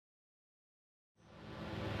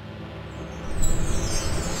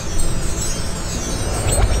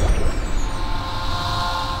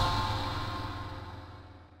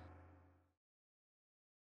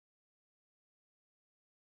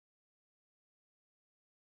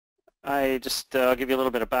I'll give you a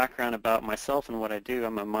little bit of background about myself and what I do.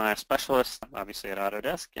 I'm a Maya specialist, obviously at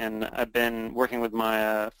Autodesk, and I've been working with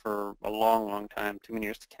Maya for a long, long time, too many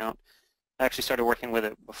years to count. I actually started working with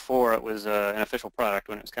it before it was an official product,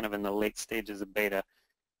 when it was kind of in the late stages of beta.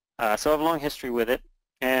 So I have a long history with it,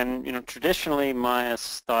 and traditionally Maya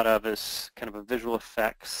is thought of as kind of a visual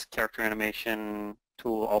effects, character animation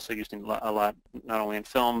tool, also used a lot, not only in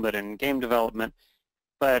film but in game development.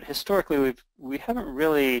 But historically, we haven't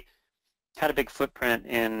really had a big footprint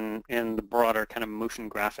in the broader kind of motion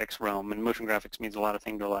graphics realm, and motion graphics means a lot of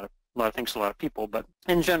things to a lot of things to a lot of people. But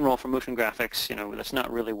in general, for motion graphics, that's not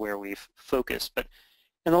really where we've focused. But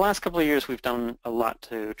in the last couple of years, we've done a lot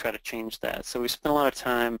to try to change that. So we spent a lot of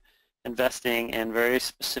time investing in very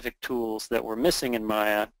specific tools that were missing in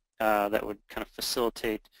Maya that would kind of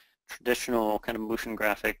facilitate traditional kind of motion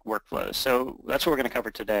graphic workflows. So that's what we're going to cover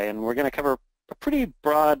today, and we're going to cover a pretty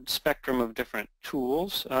broad spectrum of different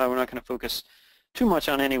tools. We're not going to focus too much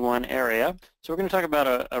on any one area. So we're going to talk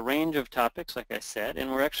about a range of topics, like I said, and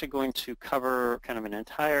we're actually going to cover kind of an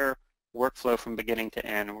entire workflow from beginning to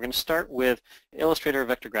end. And we're going to start with Illustrator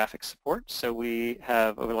vector graphics support. So we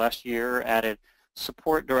have, over the last year, added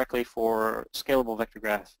support directly for scalable vector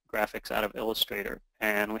graphics out of Illustrator.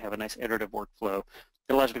 And we have a nice iterative workflow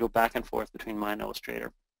that allows you to go back and forth between Maya and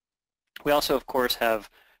Illustrator. We also, of course, have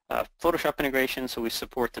Photoshop integration, so we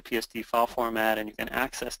support the PSD file format, and you can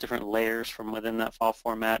access different layers from within that file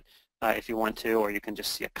format if you want to, or you can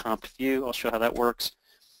just see a comped view. I'll show how that works.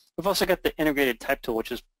 We've also got the integrated type tool,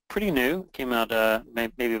 which is pretty new, came out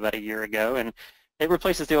maybe about a year ago, and it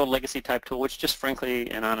replaces the old legacy type tool, which just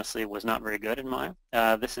frankly and honestly was not very good in Maya.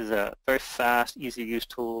 This is a very fast, easy to use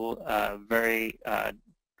tool, very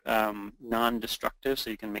non-destructive, so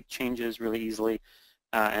you can make changes really easily.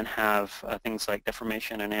 And have things like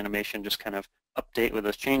deformation and animation just kind of update with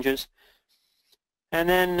those changes. And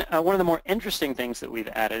then one of the more interesting things that we've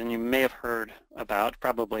added, and you may have heard about,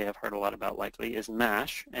 probably have heard a lot about likely, is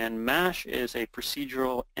Mesh. And Mesh is a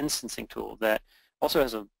procedural instancing tool that also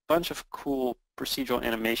has a bunch of cool procedural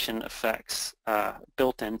animation effects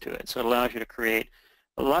built into it. So it allows you to create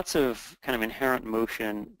lots of kind of inherent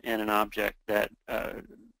motion in an object that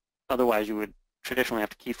otherwise you would traditionally have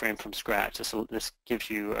to keyframe from scratch. This gives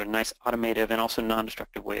you a nice automative and also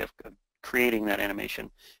non-destructive way of creating that animation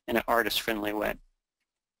in an artist-friendly way.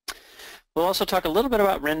 We'll also talk a little bit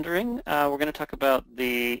about rendering. We're going to talk about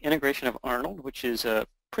the integration of Arnold, which is a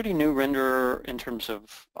pretty new renderer in terms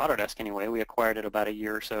of Autodesk anyway. We acquired it about a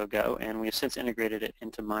year or so ago, and we have since integrated it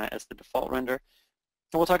into Maya as the default render.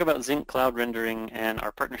 And we'll talk about Zinc Cloud rendering and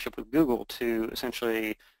our partnership with Google to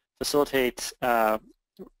essentially facilitate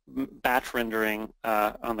batch rendering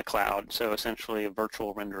on the cloud, so essentially a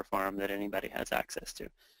virtual render farm that anybody has access to.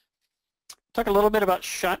 Talk a little bit about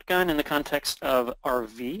Shotgun in the context of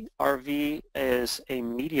RV. RV is a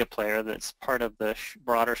media player that's part of the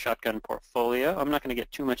broader Shotgun portfolio. I'm not going to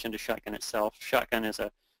get too much into Shotgun itself. Shotgun is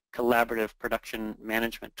a collaborative production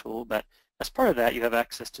management tool, but as part of that you have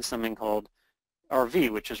access to something called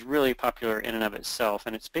RV, which is really popular in and of itself,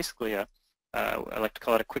 and it's basically I like to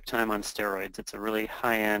call it a QuickTime on steroids. It's a really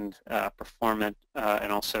high-end, performant,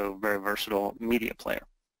 and also very versatile media player.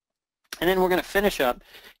 And then we're going to finish up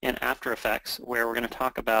in After Effects, where we're going to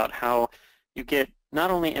talk about how you get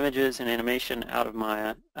not only images and animation out of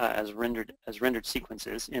Maya as rendered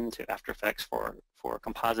sequences into After Effects for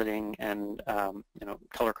compositing and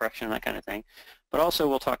color correction and that kind of thing, but also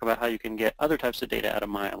we'll talk about how you can get other types of data out of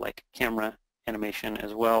Maya, like camera animation,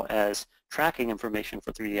 as well as tracking information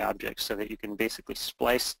for 3D objects, so that you can basically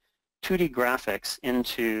splice 2D graphics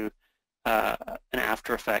into an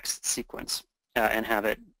After Effects sequence and have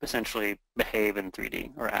it essentially behave in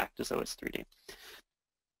 3D or act as though it's 3D.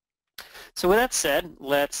 So with that said,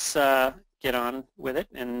 let's get on with it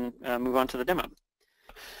and move on to the demo.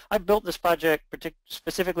 I built this project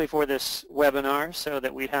specifically for this webinar so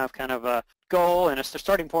that we have kind of a goal and it's the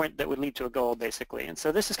starting point that would lead to a goal, basically. And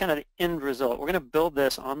so this is kind of the end result. We're going to build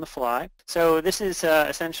this on the fly. So this is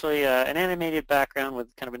essentially an animated background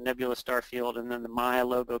with kind of a nebula star field, and then the Maya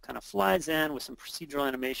logo kind of flies in with some procedural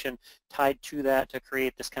animation tied to that to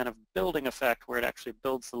create this kind of building effect where it actually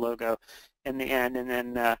builds the logo in the end, and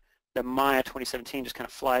then the Maya 2017 just kind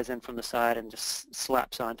of flies in from the side and just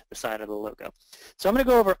slaps onto the side of the logo. So I'm going to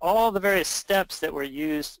go over all the various steps that were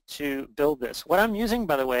used to build this. What I'm using,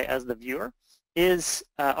 by the way, as the viewer is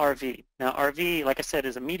RV. Now RV, like I said,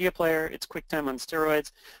 is a media player. It's QuickTime on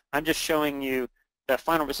steroids. I'm just showing you the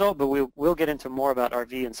final result, but we'll get into more about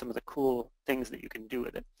RV and some of the cool things that you can do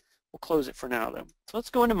with it. We'll close it for now, though. So let's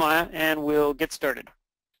go into Maya and we'll get started.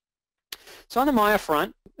 So on the Maya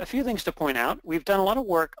front, a few things to point out. We've done a lot of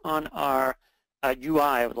work on our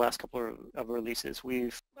UI over the last couple of releases.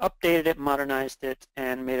 We've updated it, modernized it,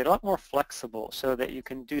 and made it a lot more flexible so that you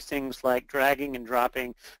can do things like dragging and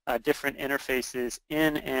dropping different interfaces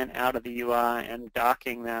in and out of the UI and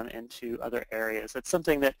docking them into other areas. That's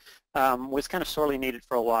something that was kind of sorely needed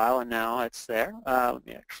for a while, and now it's there. Let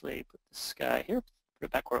me actually put this guy here. Put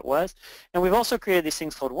it back where it was. And we've also created these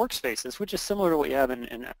things called Workspaces, which is similar to what you have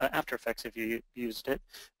in After Effects if you used it,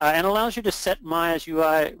 and allows you to set Maya's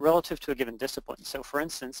UI relative to a given discipline. So for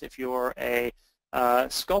instance, if you're a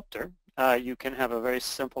sculptor, you can have a very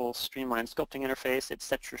simple, streamlined sculpting interface. It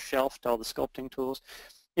sets your shelf to all the sculpting tools.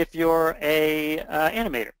 If you're a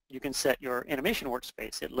animator, you can set your animation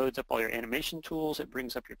workspace. It loads up all your animation tools. It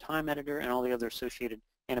brings up your time editor and all the other associated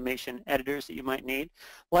animation editors that you might need.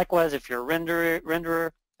 Likewise, if you're a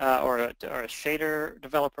renderer or a shader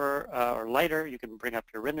developer or lighter, you can bring up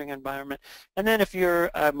your rendering environment. And then if you're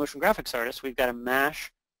a motion graphics artist, we've got a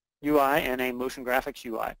MASH UI and a motion graphics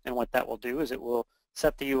UI. And what that will do is it will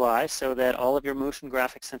set the UI so that all of your motion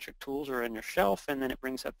graphics centric tools are in your shelf, and then it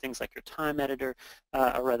brings up things like your time editor,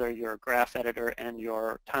 or rather your graph editor and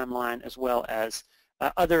your timeline, as well as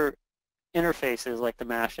other interfaces like the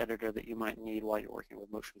MASH editor that you might need while you're working with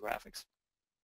motion graphics.